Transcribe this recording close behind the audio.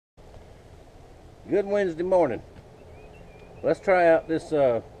Good Wednesday morning. Let's try out this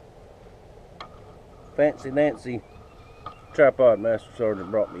Fancy Nancy tripod Master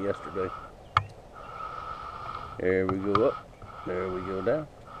Sergeant brought me yesterday. There we go up. There we go down.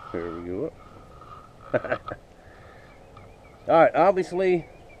 There we go up. Alright, obviously,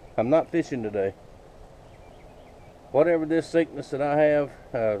 I'm not fishing today. Whatever this sickness that I have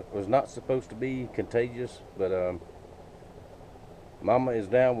was not supposed to be contagious, but Mama is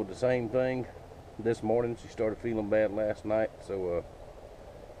down with the same thing this morning. She started feeling bad last night, so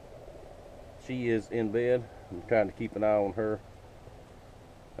she is in bed. I'm trying to keep an eye on her.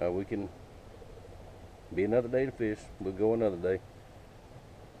 We can be another day to fish. We'll go another day.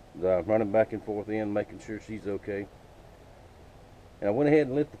 Running back and forth in, making sure she's okay. And I went ahead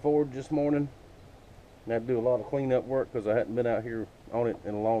and lit the forge this morning. And I had to do a lot of cleanup work because I hadn't been out here on it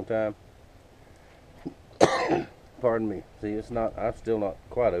in a long time. Pardon me. See, I'm still not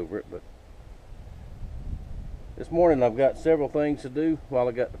quite over it, but this morning I've got several things to do while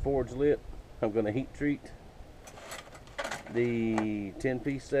I got the forge lit. I'm going to heat treat the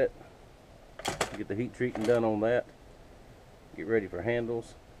 10-piece set. Get the heat treating done on that. Get ready for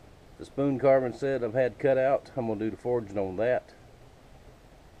handles. The spoon carving set I've had cut out. I'm going to do the forging on that.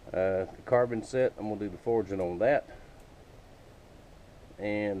 The carbon set, I'm going to do the forging on that.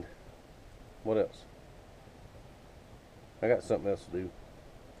 And what else? I got something else to do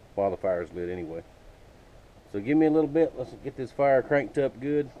while the fire's lit anyway. So give me a little bit. Let's get this fire cranked up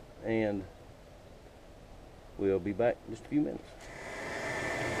good, and we'll be back in just a few minutes.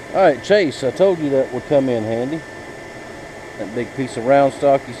 Alright, Chase, I told you that would come in handy. That big piece of round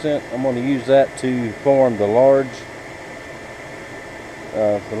stock you sent, I'm going to use that to form the large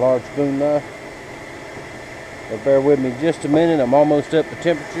spoon knife. But bear with me just a minute. I'm almost up to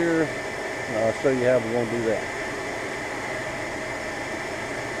temperature. I'll show you how we're going to do that.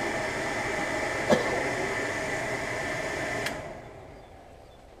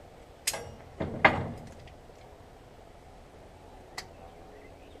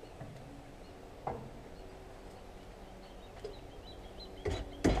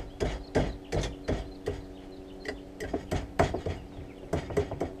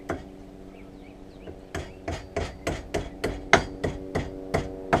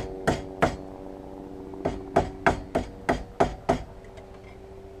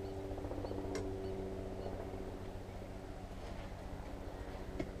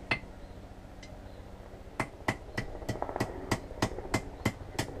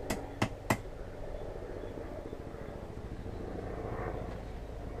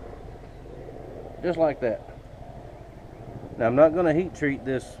 Just like that. Now I'm not going to heat treat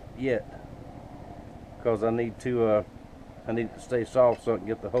this yet because I need to stay soft so I can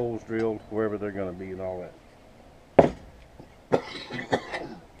get the holes drilled wherever they're going to be and all that.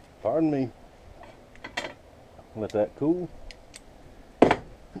 Pardon me. Let that cool.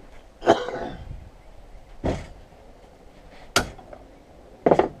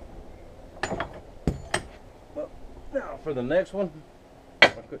 Well, now for the next one, I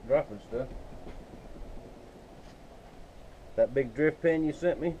quit dropping stuff. That big drift pen you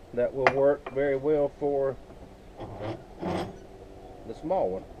sent me, that will work very well for the small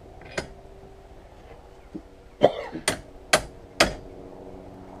one.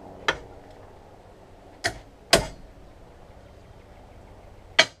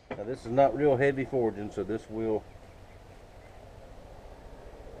 Now this is not real heavy forging, so this will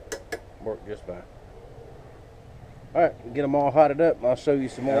work just fine. Alright, get them all hotted up and I'll show you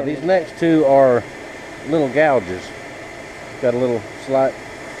some more. Now these next two are little gouges. Got a little slight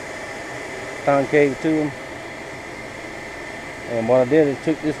concave to them. And what I did is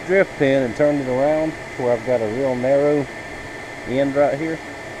took this drift pin and turned it around to where I've got a real narrow end right here.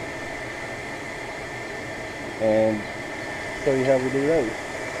 And show you how we do those.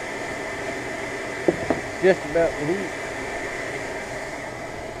 Just about the heat.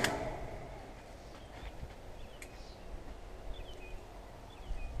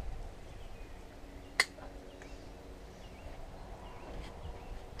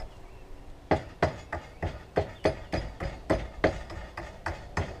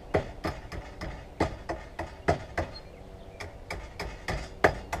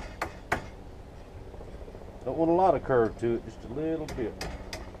 Don't want a lot of curve to it, just a little bit.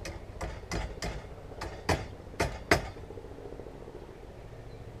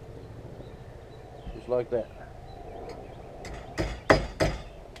 Just like that.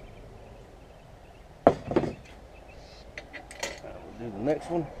 Now we'll do the next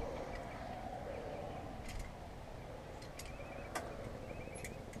one.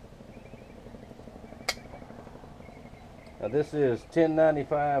 Now This is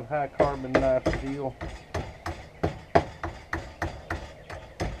 1095 high carbon knife steel.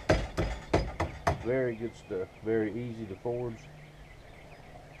 Very good stuff, very easy to forge.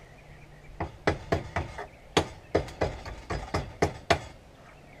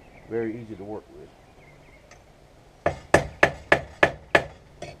 Very easy to work with.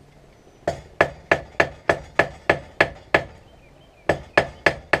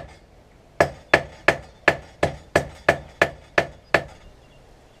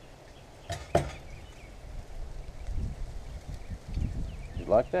 Just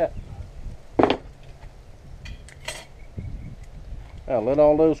like that. Now let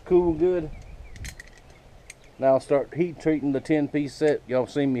all those cool good. Now I'll start heat treating the 10-piece set. Y'all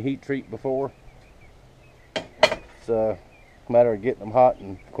seen me heat treat before. It's a matter of getting them hot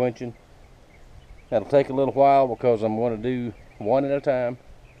and quenching. That'll take a little while because I'm going to do one at a time.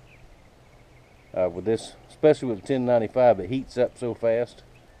 With this, especially with the 1095, it heats up so fast.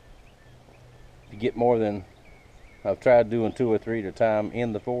 If you get more than, I've tried doing 2 or 3 at a time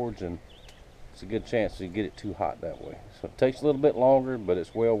in the forge, and it's a good chance to get it too hot that way. So it takes a little bit longer, but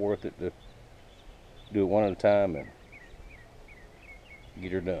it's well worth it to do it one at a time and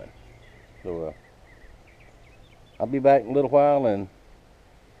get her done. So I'll be back in a little while and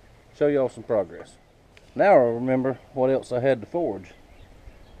show y'all some progress. Now I remember what else I had to forge.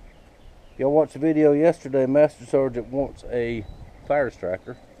 Y'all watched the video yesterday. Master Sergeant wants a fire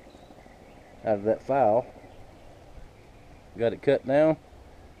striker out of that file. Got it cut down.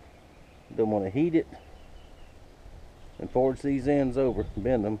 Don't want to heat it and forge these ends over,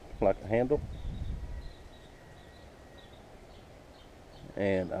 bend them like a handle.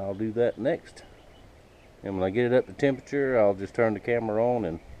 And I'll do that next. And when I get it up to temperature, I'll just turn the camera on,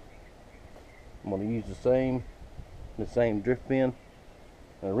 and I'm going to use the same drift pin.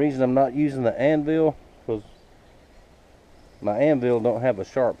 And the reason I'm not using the anvil, because my anvil don't have a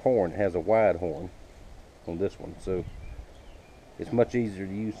sharp horn, it has a wide horn on this one, so it's much easier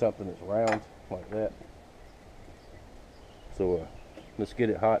to use something that's round like that. So let's get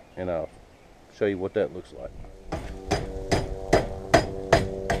it hot and I'll show you what that looks like.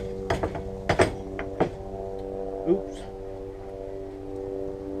 Oops.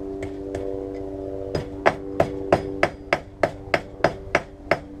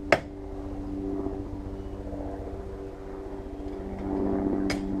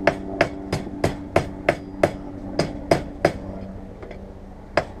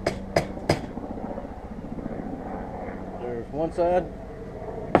 There's one side.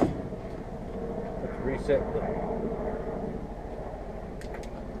 Let's reset the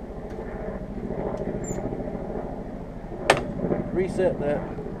reset that.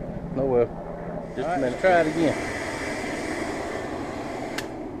 Oh well. Just a minute. Try it again.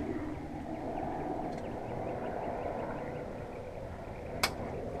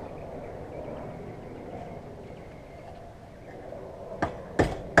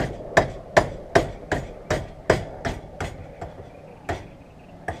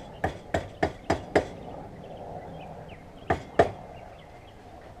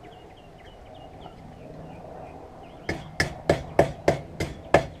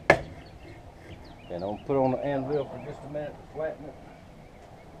 And I'm going to put it on the anvil for just a minute to flatten it.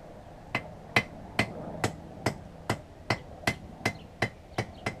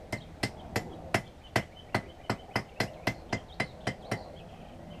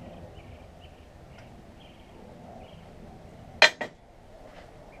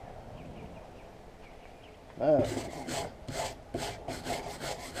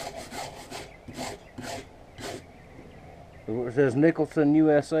 Where it says Nicholson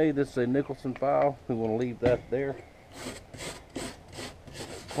USA, this is a Nicholson file. We want to leave that there.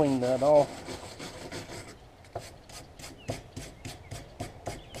 Clean that off.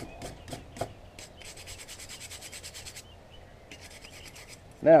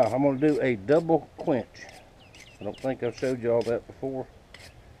 Now I'm going to do a double quench. I don't think I've showed you all that before.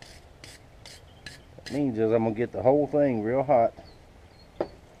 What that means is I'm going to get the whole thing real hot,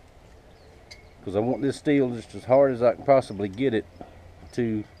 because I want this steel just as hard as I can possibly get it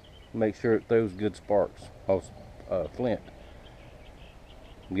to make sure it throws good sparks off flint.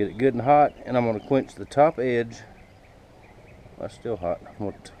 Get it good and hot, and I'm going to quench the top edge. That's still hot. I'm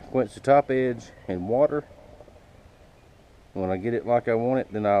going to quench the top edge in water. When I get it like I want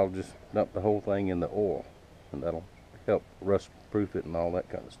it, then I'll just dump the whole thing in the oil, and that'll help rust proof it and all that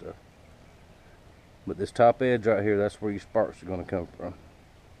kind of stuff. But this top edge right here, that's where your sparks are going to come from.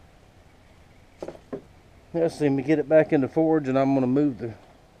 Let's see, let me get it back in the forge, and I'm going to move the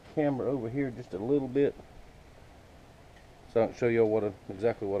camera over here just a little bit so I can show you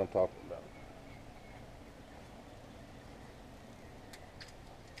exactly what I'm talking about.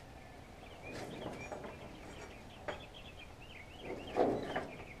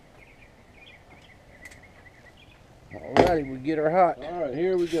 Alrighty, we get her hot. Alright,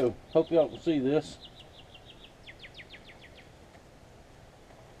 here we go. Hope y'all can see this.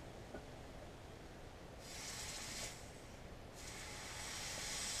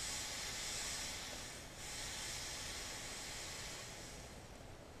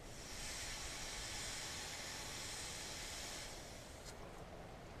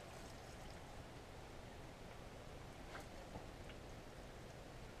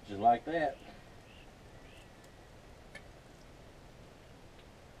 Just like that.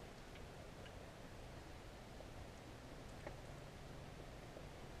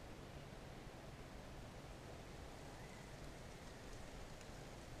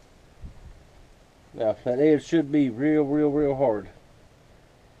 Now that edge should be real hard.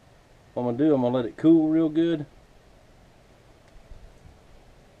 What I'm gonna do, I'm gonna let it cool real good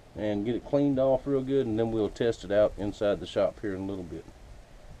and get it cleaned off real good, and then we'll test it out inside the shop here in a little bit.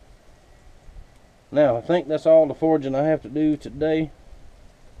 Now I think that's all the forging I have to do today.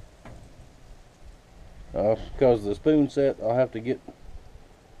 Because the spoon set, I'll have to get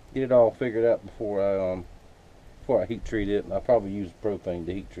it all figured out before I heat treat it, and I'll probably use propane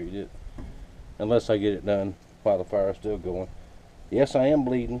to heat treat it, unless I get it done while the fire is still going. Yes, I am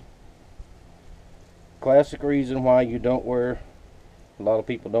bleeding. Classic reason why you don't wear, a lot of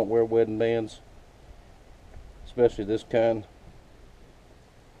people don't wear wedding bands, especially this kind.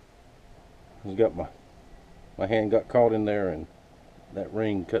 I've got my hand got caught in there, and that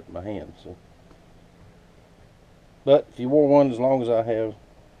ring cut my hand. So, but if you wore one as long as I have,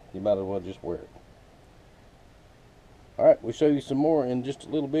 you might as well just wear it. Alright, we'll show you some more in just a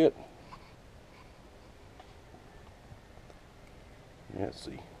little bit. Let's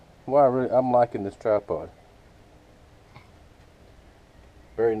see. Well, I'm liking this tripod.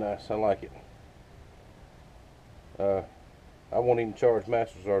 Very nice. I like it. I won't even charge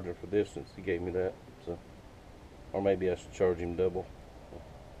Master Sergeant for this since he gave me that. So, or maybe I should charge him double.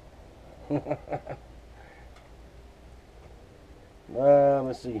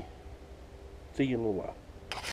 Let's see. See you in a little while.